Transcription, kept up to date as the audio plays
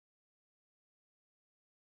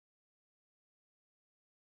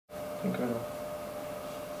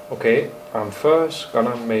Okay, I'm first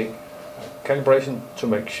gonna make a calibration to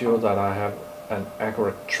make sure that I have an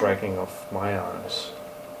accurate tracking of my eyes.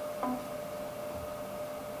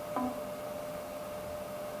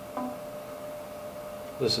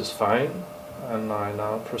 This is fine, and I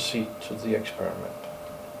now proceed to the experiment.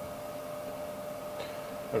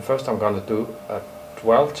 And first I'm going to do a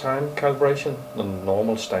dwell time calibration, the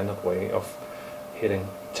normal standard way of hitting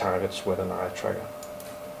targets with an eye tracker.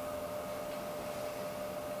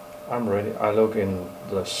 I'm ready. I look in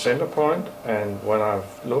the center point, and when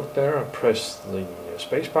I've looked there, I press the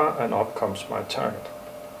spacebar and up comes my target.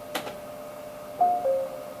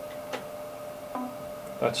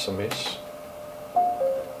 That's a miss.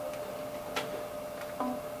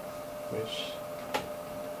 Miss.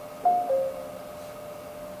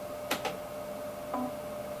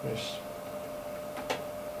 Miss.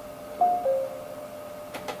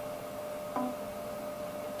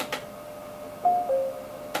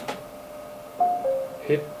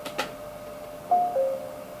 Hit.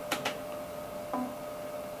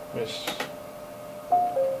 Miss.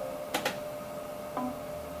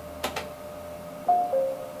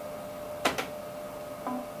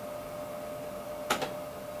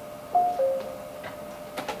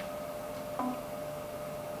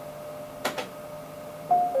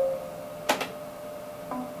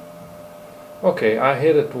 Okay, I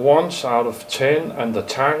hit it once out of 10, and the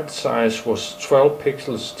target size was 12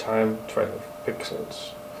 pixels times 12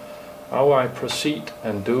 pixels. Now I proceed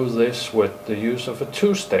and do this with the use of a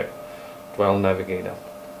two-step dwell navigator.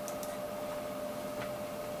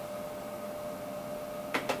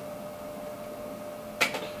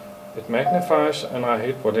 It magnifies, and I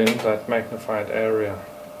hit within that magnified area.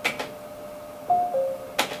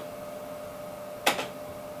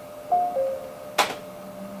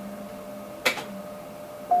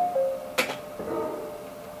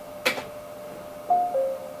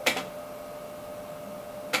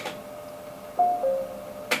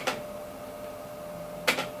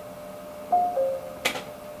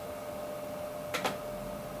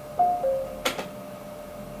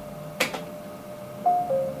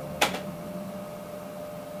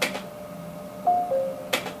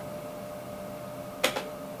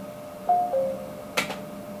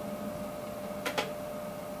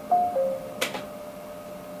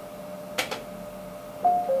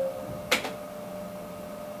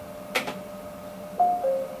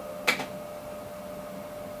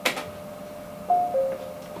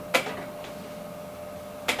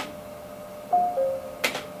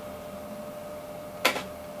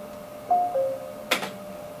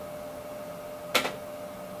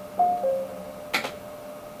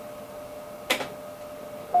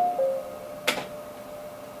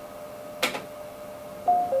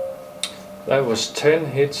 That was 10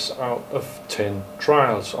 hits out of 10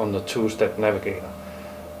 trials on the two-step navigator.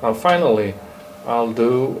 Now finally I'll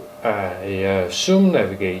do a zoom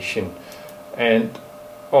navigation, and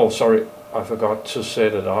oh sorry, I forgot to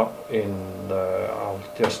set it up in the, I'll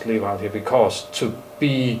just leave out here, because to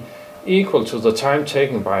be equal to the time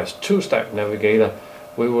taken by a two-step navigator,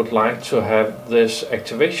 we would like to have this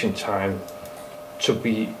activation time to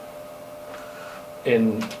be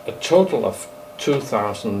in a total of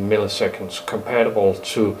 2000 milliseconds, comparable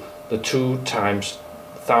to the 2 times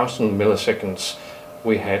 1000 milliseconds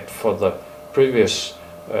we had for the previous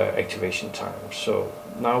activation time. So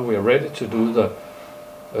now we are ready to do the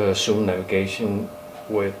zoom navigation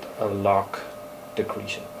with a log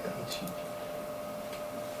decreasing.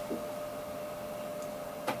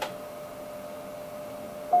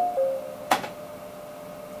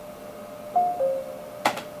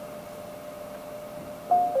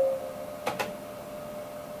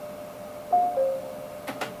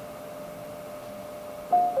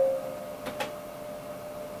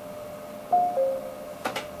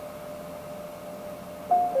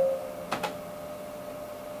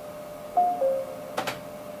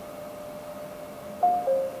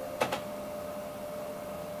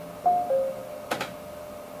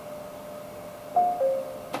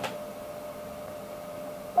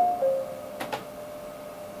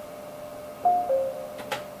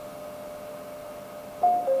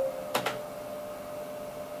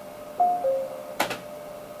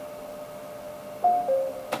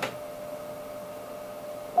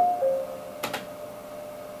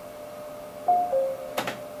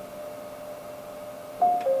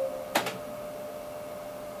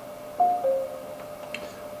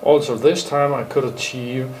 Also this time I could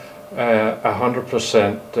achieve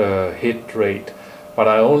 100% hit rate, but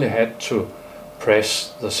I only had to press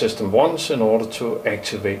the system once in order to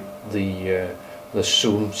activate the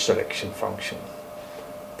zoom selection function.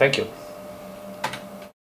 Thank you.